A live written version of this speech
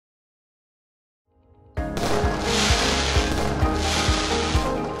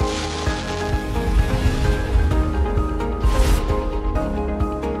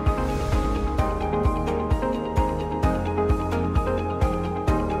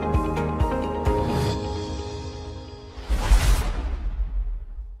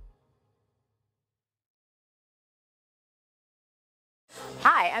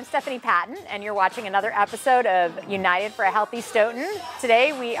Hi, I'm Stephanie Patton, and you're watching another episode of United for a Healthy Stoughton.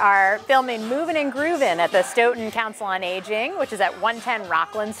 Today we are filming Movin' and Groovin' at the Stoughton Council on Aging, which is at 110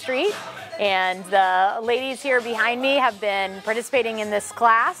 Rockland Street. And the ladies here behind me have been participating in this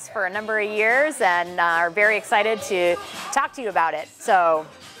class for a number of years and are very excited to talk to you about it. So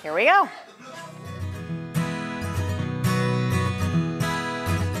here we go.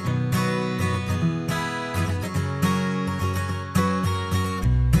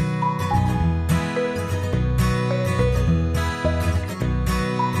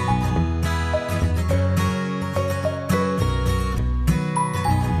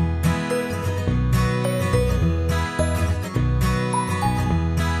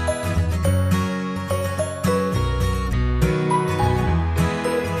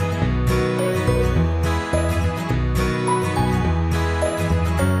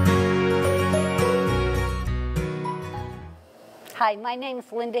 Hi, my name is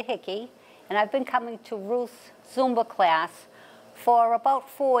Linda Hickey, and I've been coming to Ruth's Zumba class for about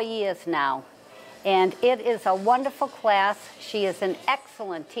 4 years now. And it is a wonderful class. She is an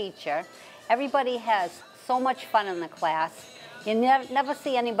excellent teacher. Everybody has so much fun in the class. You never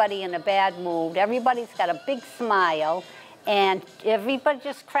see anybody in a bad mood. Everybody's got a big smile, and everybody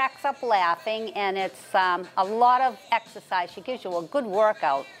just cracks up laughing, and it's a lot of exercise. She gives you a good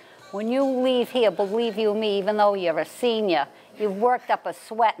workout. When you leave here, believe you me, even though you're a senior, you've worked up a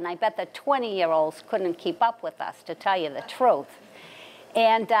sweat, and I bet the 20-year-olds couldn't keep up with us, to tell you the truth.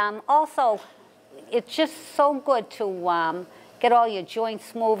 And also, it's just so good to get all your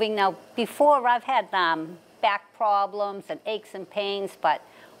joints moving. Now, before I've had back problems and aches and pains, but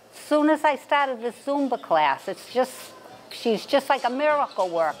as soon as I started this Zumba class, she's just like a miracle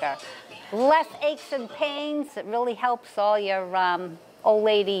worker. Less aches and pains. It really helps all your old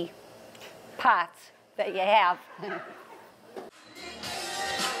lady parts that you have.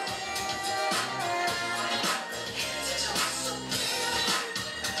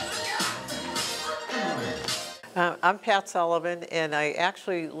 I'm Pat Sullivan, and I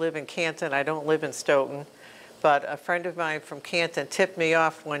actually live in Canton. I don't live in Stoughton, but a friend of mine from Canton tipped me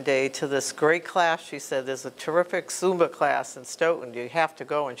off one day to this great class. She said, there's a terrific Zumba class in Stoughton. You have to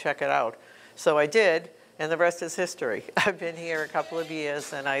go and check it out. So I did, and the rest is history. I've been here a couple of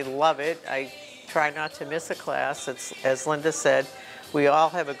years, and I love it. I try not to miss a class. It's, as Linda said, we all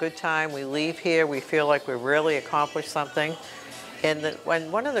have a good time. We leave here, we feel like we really accomplished something. And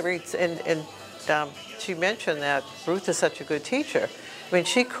one of the reasons, she mentioned that Ruth is such a good teacher. I mean,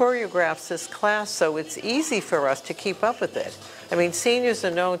 she choreographs this class so it's easy for us to keep up with it. I mean, seniors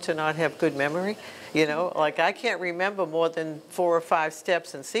are known to not have good memory. You know, like I can't remember more than 4 or 5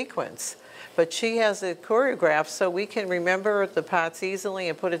 steps in sequence. But she has it choreographed so we can remember the parts easily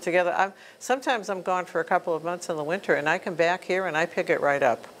and put it together. Sometimes I'm gone for a couple of months in the winter, and I come back here and I pick it right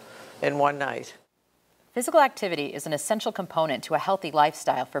up in one night. Physical activity is an essential component to a healthy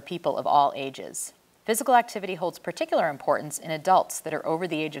lifestyle for people of all ages. Physical activity holds particular importance in adults that are over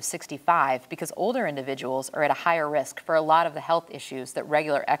the age of 65 because older individuals are at a higher risk for a lot of the health issues that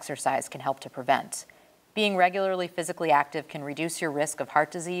regular exercise can help to prevent. Being regularly physically active can reduce your risk of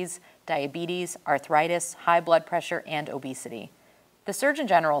heart disease, diabetes, arthritis, high blood pressure, and obesity. The Surgeon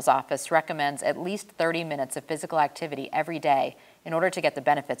General's office recommends at least 30 minutes of physical activity every day in order to get the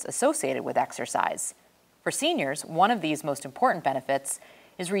benefits associated with exercise. For seniors, one of these most important benefits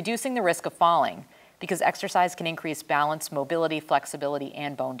is reducing the risk of falling because exercise can increase balance, mobility, flexibility,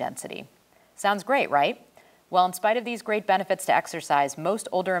 and bone density. Sounds great, right? Well, in spite of these great benefits to exercise, most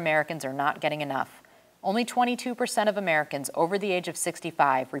older Americans are not getting enough. Only 22% of Americans over the age of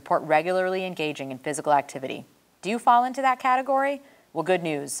 65 report regularly engaging in physical activity. Do you fall into that category? Well, good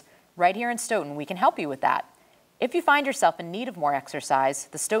news. Right here in Stoughton, we can help you with that. If you find yourself in need of more exercise,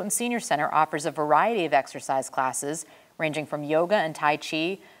 the Stoughton Senior Center offers a variety of exercise classes ranging from yoga and Tai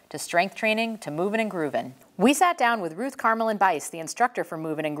Chi to strength training to Movin' and Groovin'. We sat down with Ruth Karmelin-Bice, the instructor for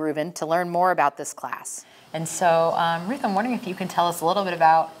Movin' and Groovin', to learn more about this class. And so, Ruth, I'm wondering if you can tell us a little bit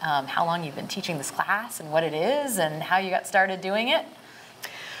about how long you've been teaching this class and what it is and how you got started doing it.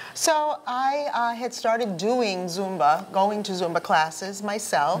 So I had started doing Zumba, going to Zumba classes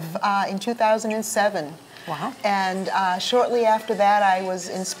myself in 2007. Wow. And shortly after that, I was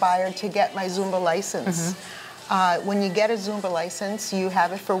inspired to get my Zumba license. When you get a Zumba license, you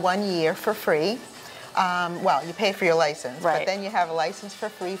have it for 1 year for free. Well, you pay for your license, right. But then you have a license for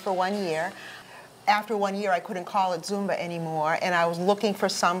free for 1 year. after 1 year, I couldn't call it Zumba anymore, and I was looking for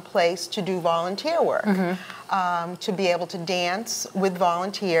some place to do volunteer work, to be able to dance with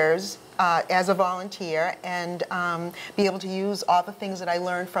volunteers as a volunteer, and be able to use all the things that I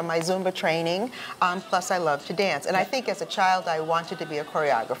learned from my Zumba training. Plus, I love to dance, and I think as a child, I wanted to be a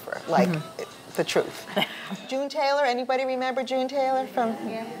choreographer, like the truth. June Taylor, anybody remember June Taylor from?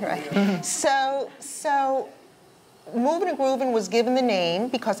 Yeah. Right. So. Movin Groovin was given the name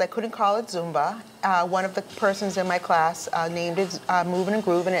because I couldn't call it Zumba. One of the persons in my class named it Movin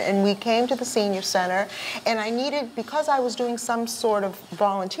Groovin, and we came to the senior center, and I needed, because I was doing some sort of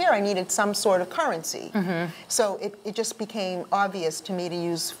volunteer, I needed some sort of currency. So it just became obvious to me to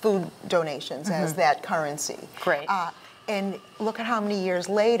use food donations as that currency. Great. And look at how many years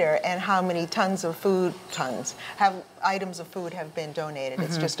later and how many items of food have been donated.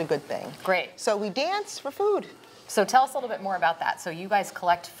 It's just a good thing. Great. So we dance for food. So tell us a little bit more about that. So you guys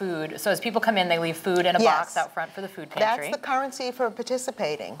collect food. So as people come in, they leave food in a box out front for the food pantry. That's the currency for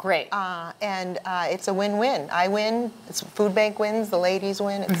participating. Great. And it's a win-win. I win, food bank wins, the ladies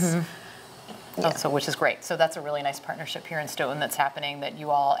win. It's, so which is great. So that's a really nice partnership here in Stoughton that's happening, that you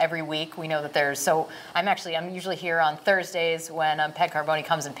all, every week, we know that there's, so I'm usually here on Thursdays when Peg Carboni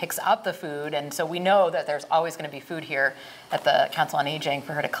comes and picks up the food, and so we know that there's always going to be food here at the Council on Aging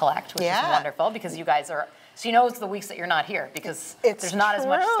for her to collect, which is wonderful, because you guys are, she knows the weeks that you're not here, because there's not as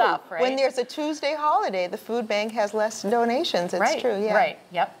much stuff, right? When there's a Tuesday holiday, the food bank has less donations. It's true, yeah. Right,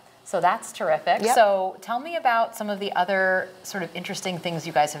 yep. So that's terrific. Yep. So tell me about some of the other sort of interesting things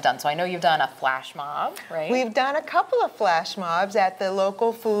you guys have done. So I know you've done a flash mob, right? We've done a couple of flash mobs at the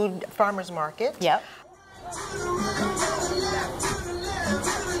local food farmers market. Yep.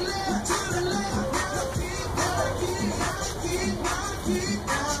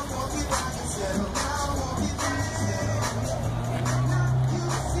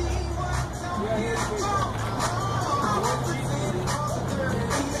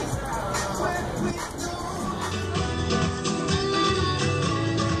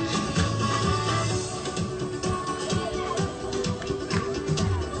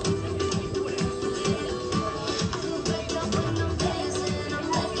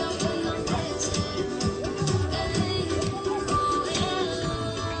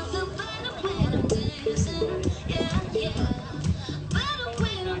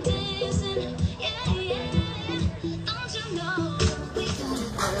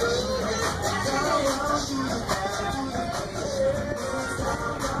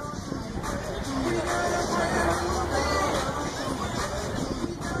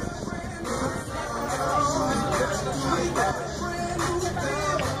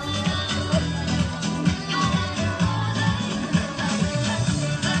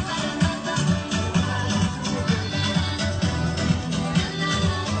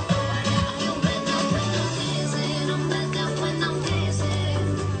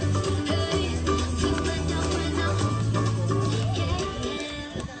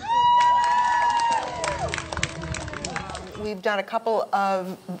 We've done a couple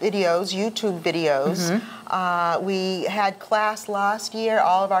of videos, YouTube videos. We had class last year.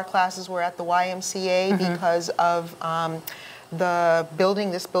 All of our classes were at the YMCA because of the building.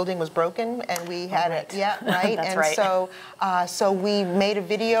 This building was broken, and we had it. Yeah, right. That's and right. so we made a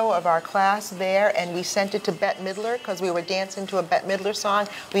video of our class there, and we sent it to Bette Midler because we were dancing to a Bette Midler song.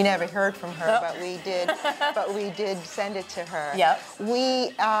 We never heard from her, but we did. But we did send it to her. Yep.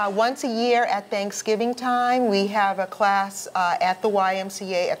 We once a year at Thanksgiving time, we have a class at the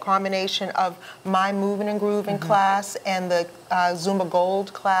YMCA, a combination of my Movin Groovin class and the Zumba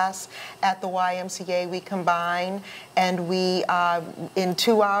Gold class at the YMCA. We combine, and we, in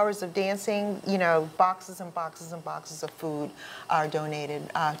 2 hours of dancing, you know, boxes and boxes and boxes of food are donated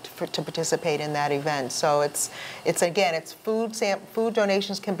to participate in that event. So it's food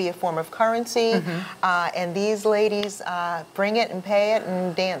donations can be a form of currency, and these ladies bring it and pay it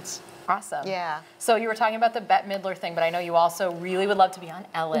and dance. Awesome. Yeah. So you were talking about the Bette Midler thing, but I know you also really would love to be on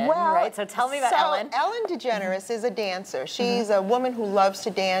Ellen, right? So tell me about Ellen. Ellen DeGeneres is a dancer. She's a woman who loves to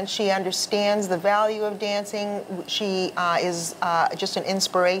dance. She understands the value of dancing. She is just an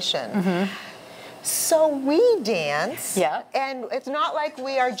inspiration. So we dance, and it's not like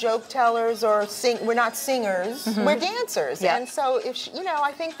we are joke tellers or we're not singers, we're dancers. And so if she, you know,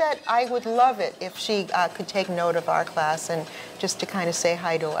 I think that I would love it if she could take note of our class and just to kind of say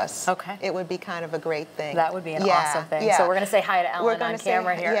hi to us. Okay. It would be kind of a great thing. That would be an awesome thing. Yeah. So we're going to say hi to Ellen on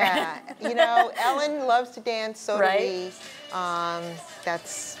camera here. Yeah. You know, Ellen loves to dance, so do we.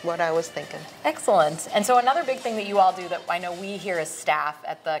 That's what I was thinking. Excellent. And so another big thing that you all do that I know we here as staff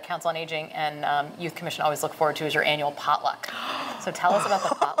at the Council on Aging and Youth Commission always look forward to is your annual potluck. So tell us about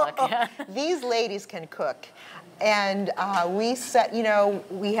the potluck. These ladies can cook. And you know,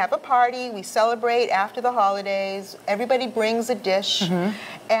 we have a party, we celebrate after the holidays, everybody brings a dish,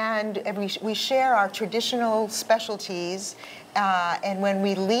 and we share our traditional specialties. And when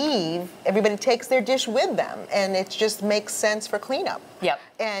we leave, everybody takes their dish with them, and it just makes sense for cleanup. Yep.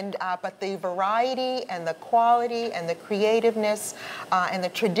 And but the variety and the quality and the creativeness and the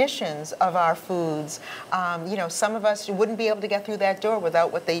traditions of our foods, you know, some of us wouldn't be able to get through that door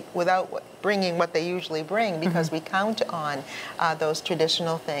without bringing what they usually bring, because we count on those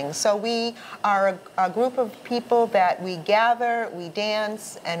traditional things. So we are a group of people that we gather, we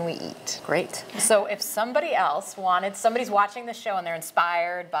dance, and we eat. Great. So if somebody else somebody's watching the show and they're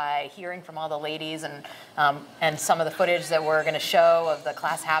inspired by hearing from all the ladies and some of the footage that we're going to show of the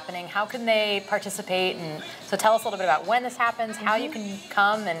class happening, how can they participate? And so tell us a little bit about when this happens, how you can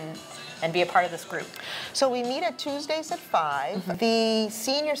come and be a part of this group. So we meet at Tuesdays at 5. The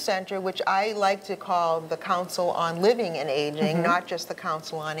Senior Center, which I like to call the Council on Living and Aging, not just the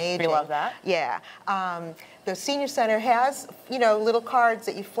Council on Aging. We love that. Yeah. The Senior Center has, you know, little cards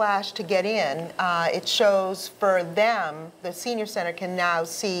that you flash to get in. It shows for them, the Senior Center can now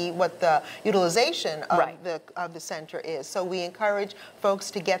see what the utilization of the center is. So we encourage folks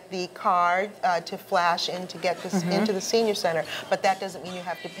to get the card to flash in to get this into the Senior Center, but that doesn't mean you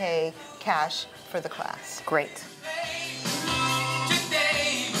have to pay cash for the class. Great.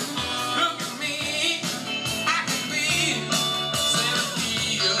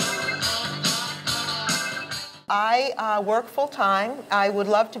 I work full-time. I would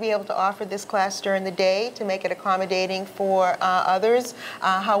love to be able to offer this class during the day to make it accommodating for others.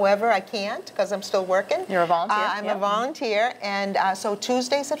 However, I can't because I'm still working. You're a volunteer? I'm a volunteer, and so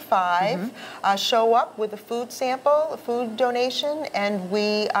Tuesdays at 5, show up with a food sample, a food donation, and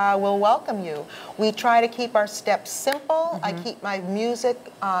we will welcome you. We try to keep our steps simple. I keep my music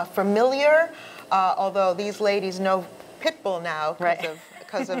familiar, although these ladies know Pitbull now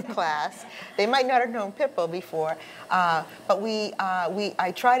because of class. They might not have known Pitbull before, but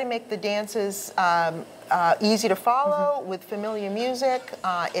I try to make the dances easy to follow with familiar music.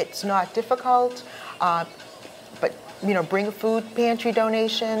 It's not difficult, but you know, bring a food pantry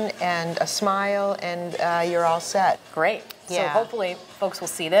donation and a smile, and you're all set. Great. Yeah. So hopefully folks will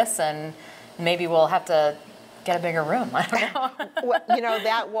see this, and maybe we'll have to get a bigger room. I don't know. Well, you know,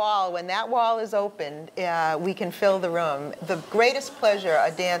 that wall, when that wall is opened, we can fill the room. The greatest pleasure a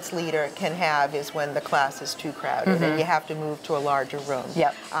dance leader can have is when the class is too crowded and you have to move to a larger room.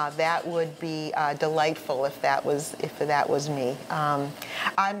 Yep. That would be delightful if that was me.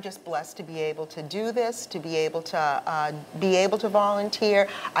 I'm just blessed to be able to do this, to be able to volunteer.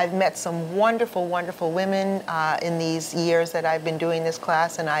 I've met some wonderful, wonderful women in these years that I've been doing this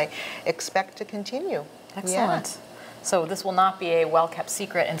class, and I expect to continue. Excellent. Yeah. So this will not be a well-kept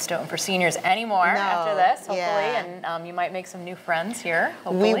secret in Stoughton for seniors anymore after this, hopefully, and you might make some new friends here,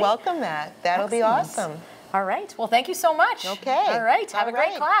 hopefully. We welcome that. That'll be awesome. All right. Well, thank you so much. Okay. All right. Have a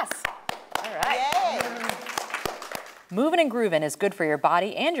great class. All right. Yay. Movin' and Groovin' is good for your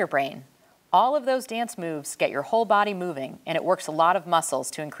body and your brain. All of those dance moves get your whole body moving, and it works a lot of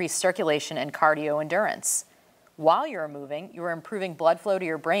muscles to increase circulation and cardio endurance. While you're moving, you're improving blood flow to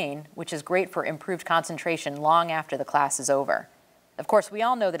your brain, which is great for improved concentration long after the class is over. Of course, we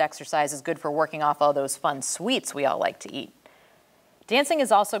all know that exercise is good for working off all those fun sweets we all like to eat. Dancing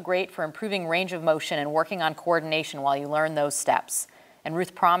is also great for improving range of motion and working on coordination while you learn those steps. And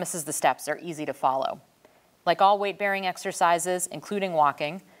Ruth promises the steps are easy to follow. Like all weight-bearing exercises, including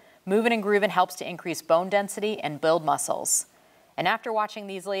walking, Movin' and Groovin' helps to increase bone density and build muscles. And after watching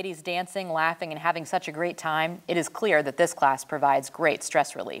these ladies dancing, laughing, and having such a great time, it is clear that this class provides great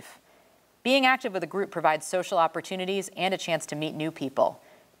stress relief. Being active with a group provides social opportunities and a chance to meet new people.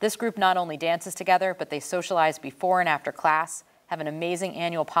 This group not only dances together, but they socialize before and after class, have an amazing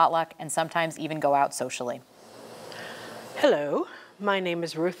annual potluck, and sometimes even go out socially. Hello, my name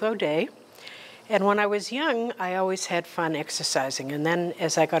is Ruth O'Day, and when I was young, I always had fun exercising. And then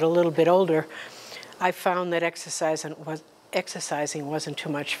as I got a little bit older, I found that exercising wasn't too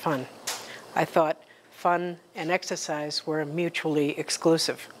much fun. I thought fun and exercise were mutually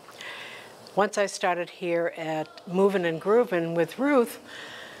exclusive. Once I started here at Movin' and Groovin' with Ruth,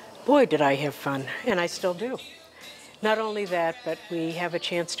 boy, did I have fun, and I still do. Not only that, but we have a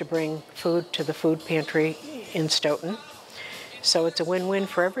chance to bring food to the food pantry in Stoughton. So it's a win-win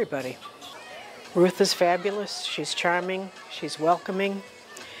for everybody. Ruth is fabulous, she's charming, she's welcoming,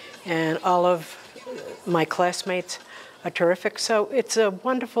 and all of my classmates are terrific. So it's a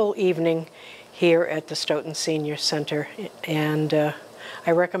wonderful evening here at the Stoughton Senior Center, and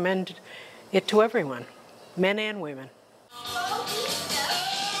I recommend it to everyone, men and women.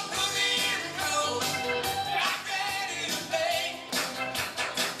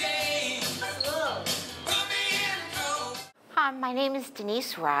 My name is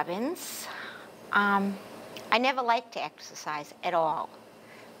Denise Robbins. I never liked to exercise at all,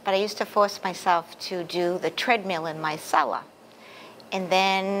 but I used to force myself to do the treadmill in my cellar. And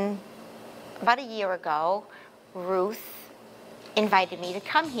then about a year ago, Ruth invited me to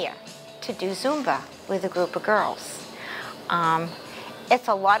come here to do Zumba with a group of girls. It's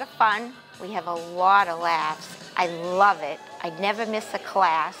a lot of fun. We have a lot of laughs. I love it. I never miss a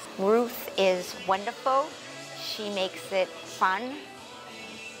class. Ruth is wonderful. She makes it fun.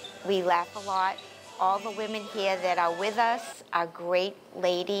 We laugh a lot. All the women here that are with us are great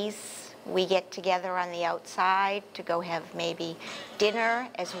ladies. We get together on the outside to go have maybe dinner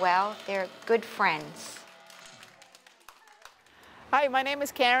as well. They're good friends. Hi, my name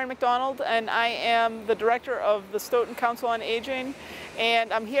is Karen McDonald, and I am the director of the Stoughton Council on Aging.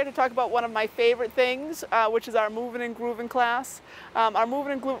 And I'm here to talk about one of my favorite things, which is our Movin Groovin class. Our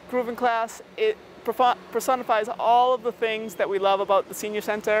Movin Groovin class, it personifies all of the things that we love about the Senior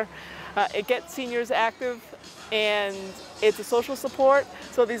Center. It gets seniors active, and it's a social support,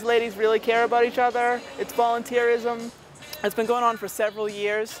 so these ladies really care about each other. It's volunteerism. It's been going on for several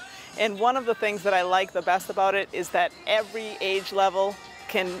years, and one of the things that I like the best about it is that every age level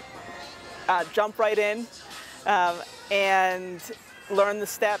can jump right in and learn the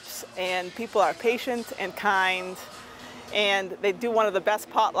steps, and people are patient and kind, and they do one of the best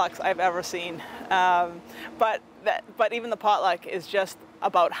potlucks I've ever seen. But even the potluck is just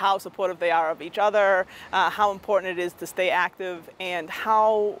about how supportive they are of each other, how important it is to stay active, and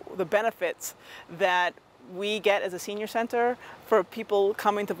how the benefits that we get as a senior center for people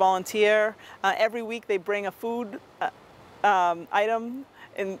coming to volunteer. Every week they bring a food item,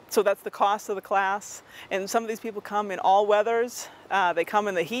 and so that's the cost of the class. And some of these people come in all weathers. They come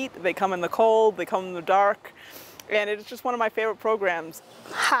in the heat, they come in the cold, they come in the dark. And it's just one of my favorite programs.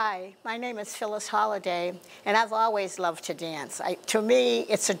 Hi, my name is Phyllis Holliday, and I've always loved to dance. To me,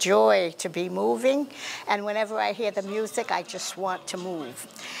 it's a joy to be moving, and whenever I hear the music, I just want to move.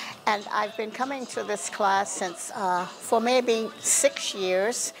 And I've been coming to this class since for maybe 6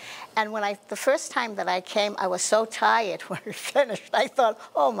 years, and the first time that I came, I was so tired when we finished. I thought,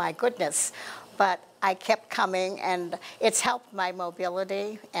 oh my goodness. But I kept coming, and it's helped my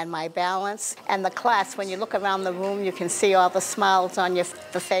mobility and my balance. And the class, when you look around the room, you can see all the smiles on the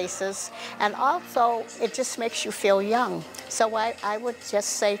faces. And also, it just makes you feel young. So I would just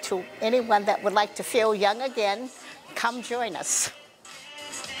say to anyone that would like to feel young again, come join us.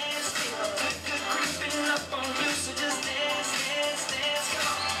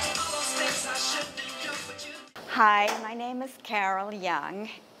 Hi, my name is Carol Young,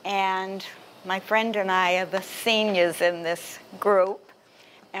 and my friend and I are the seniors in this group,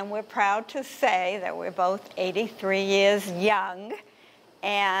 and we're proud to say that we're both 83 years young,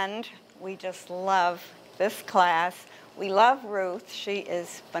 and we just love this class. We love Ruth. She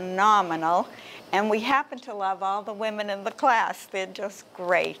is phenomenal, and we happen to love all the women in the class. They're just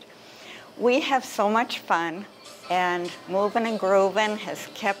great. We have so much fun, and Movin' Groovin' has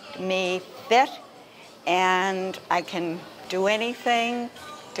kept me fit, and I can do anything,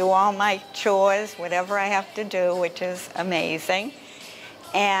 do all my chores, whatever I have to do, which is amazing.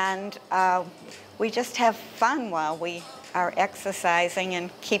 And we just have fun while we are exercising and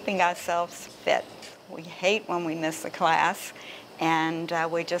keeping ourselves fit. We hate when we miss a class, and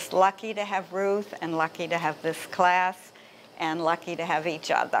we're just lucky to have Ruth, and lucky to have this class, and lucky to have each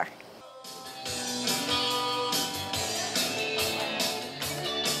other.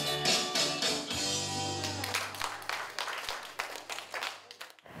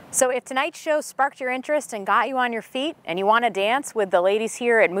 So if tonight's show sparked your interest and got you on your feet, and you want to dance with the ladies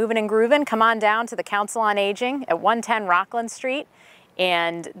here at Movin' Groovin', come on down to the Council on Aging at 110 Rockland Street.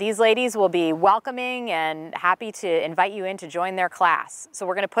 And these ladies will be welcoming and happy to invite you in to join their class. So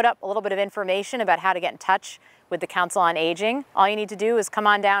we're going to put up a little bit of information about how to get in touch with the Council on Aging. All you need to do is come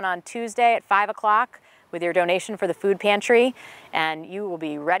on down on Tuesday at 5 o'clock with your donation for the food pantry, and you will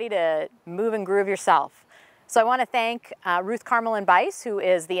be ready to move and groove yourself. So I want to thank Ruth Karmelin-Bice, who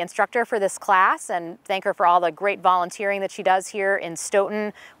is the instructor for this class, and thank her for all the great volunteering that she does here in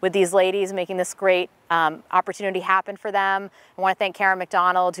Stoughton with these ladies, making this great opportunity happen for them. I want to thank Karen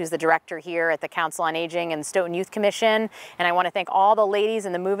McDonald, who's the director here at the Council on Aging and Stoughton Youth Commission. And I want to thank all the ladies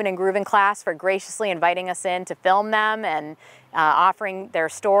in the Movin' and Groovin' class for graciously inviting us in to film them and offering their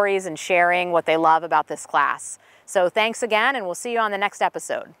stories and sharing what they love about this class. So thanks again, and we'll see you on the next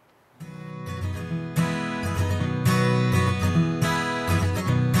episode.